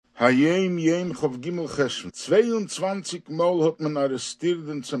Hayom Yom Chof Gimel Cheshvan. 22 Mal hat man arrestiert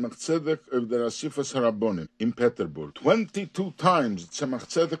den Tzemach Tzedek auf der Sichos Rabbonim in Petersburg. 22 times Tzemach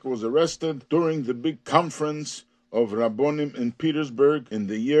Tzedek was arrested during the big conference of Rabbonim in Petersburg in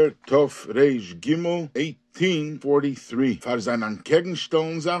the year Tov Reish Gimel 1843. Für seine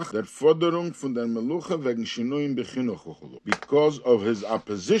Entgegenstellungsach der Forderung von der Meluche wegen Shinuyim bechinuch. Because of his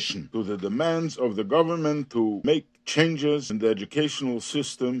opposition to the demands of the government to make changes in the educational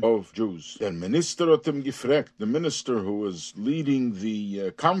system of Jews. Der Minister hat ihm gefragt, the minister who was leading the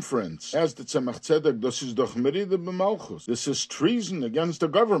conference, asked the Tzemach Tzedek, das ist doch Meride b'malchus. This is treason against the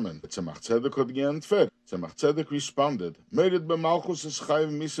government. The Tzemach Tzedek hat geantwortet. Tzemach Tzedek responded, Meride b'malchus is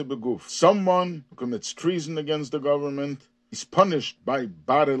chayiv misa beguf. Someone who commits treason against the government is punished by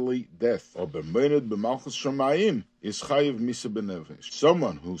bodily death. Aber Meride b'malchus shamayim is chayiv misa b'nefesh.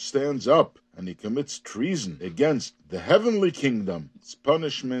 Someone who stands up and he commits treason against the heavenly kingdom, its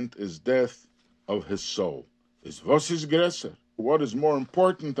punishment is death of his soul. Is was is gresser? What is more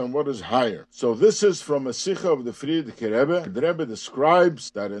important and what is higher? So this is from a Sichos of the Friedrich Rebbe. The Rebbe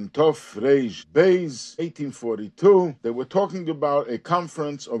describes that in Tov Reish Beis 1842, they were talking about a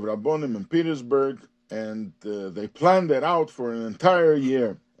conference of Rabbonim in Petersburg, and they planned it out for an entire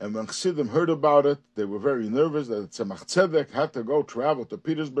year. And when Chassidim heard about it, they were very nervous that Tzemach Tzedek had to go travel to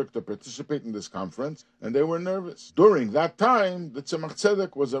Petersburg to participate in this conference, and they were nervous. During that time, the Tzemach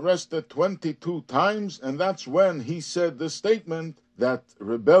Tzedek was arrested 22 times, and that's when he said this statement that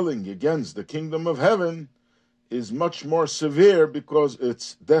rebelling against the kingdom of heaven is much more severe because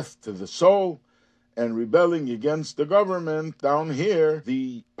it's death to the soul, and rebelling against the government down here,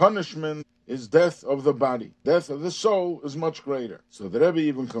 the punishment is death of the body. Death of the soul is much greater. So the Rebbe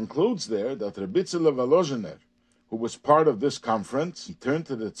even concludes there that Rabbi Volozhiner, who was part of this conference, he turned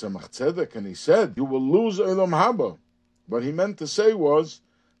to the Tzemach Tzedek and he said, you will lose Olam Haba. What he meant to say was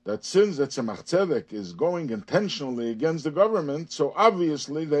that since the Tzemach Tzedek is going intentionally against the government, so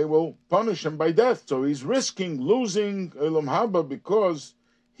obviously they will punish him by death. So he's risking losing Olam Haba because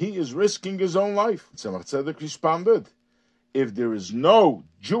he is risking his own life. Tzemach Tzedek responded, if there is no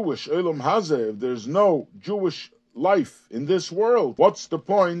Jewish Olam Hazeh, if there's no Jewish life in this world, what's the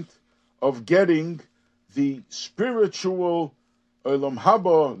point of getting the spiritual Olam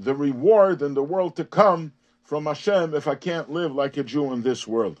Haba, the reward in the world to come from Hashem, if I can't live like a Jew in this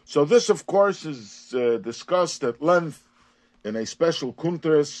world? So this, of course, is discussed at length in a special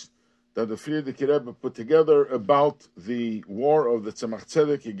kuntres that the Friedrich Rebbe put together about the war of the Tzemach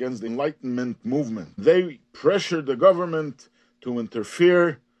Tzedek against the Enlightenment movement. They pressured the government to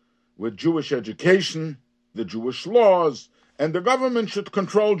interfere with Jewish education, the Jewish laws, and the government should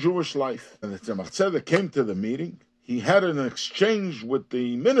control Jewish life. And the Tzemach Tzedek came to the meeting. He had an exchange with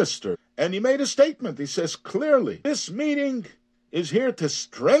the minister, and he made a statement. He says clearly, this meeting is here to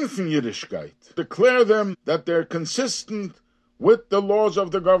strengthen Yiddishkeit, declare them that they're consistent with the laws of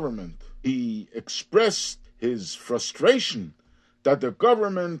the government. He expressed his frustration that the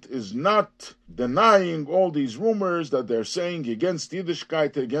government is not denying all these rumors that they're saying against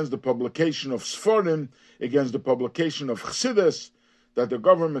Yiddishkeit, against the publication of Sforim, against the publication of Chassidus, that the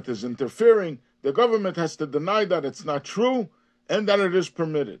government is interfering. The government has to deny that it's not true and that it is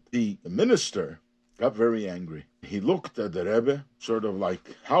permitted. The minister got very angry. He looked at the Rebbe, sort of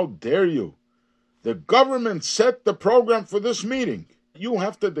like, how dare you? The government set the program for this meeting. You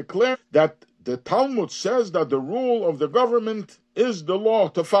have to declare that the Talmud says that the rule of the government is the law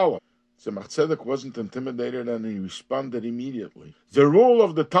to follow. Tzemach Tzedek wasn't intimidated and he responded immediately. The rule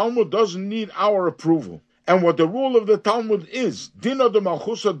of the Talmud doesn't need our approval. And what the rule of the Talmud is, Dina de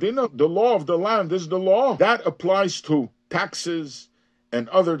Malchusa Dina, the law of the land is the law. That applies to taxes and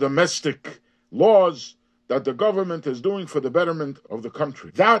other domestic laws that the government is doing for the betterment of the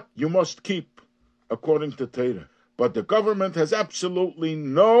country. That you must keep according to Torah. But the government has absolutely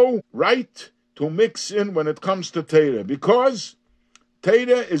no right to mix in when it comes to Torah, because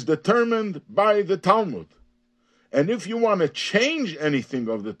Torah is determined by the Talmud. And if you want to change anything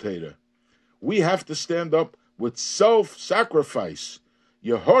of the Torah, we have to stand up with self-sacrifice.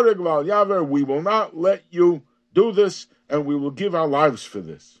 Yehoreg v'al yaver, we will not let you do this, and we will give our lives for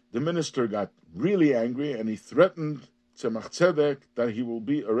this. The minister got really angry, and he threatened Tzemach Tzedek that he will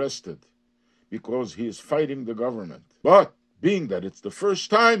be arrested because he is fighting the government. But being that it's the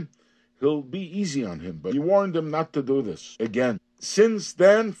first time, he'll be easy on him. But he warned him not to do this again. Since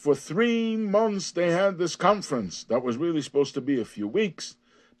then, for 3 months, they had this conference that was really supposed to be a few weeks.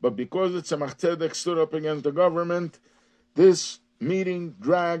 But because the Tzemach Tzedek stood up against the government, this meeting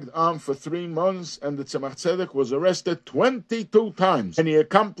dragged on for 3 months, and the Tzemach Tzedek was arrested 22 times. And he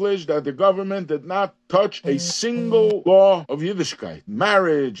accomplished that the government did not touch a single law of Yiddishkeit.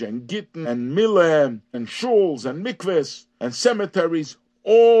 Marriage and gittin and mileh and shuls and mikvahs and cemeteries,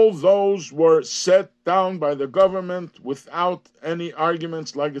 all those were set down by the government without any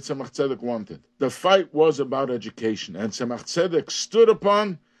arguments like the Tzemach Tzedek wanted. The fight was about education, and Tzemach Tzedek stood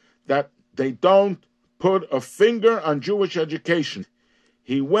upon that they don't put a finger on Jewish education.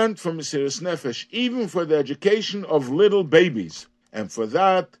 He went for Mesiras Nefesh, even for the education of little babies. And for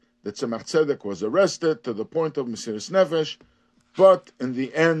that, the Tzemach Tzedek was arrested to the point of Mesiras Nefesh, but in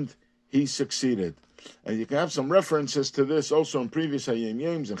the end, he succeeded. And you can have some references to this also in previous Hayom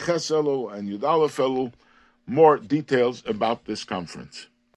Yoms and Ches Elul and Yud Aleph Elul, more details about this conference.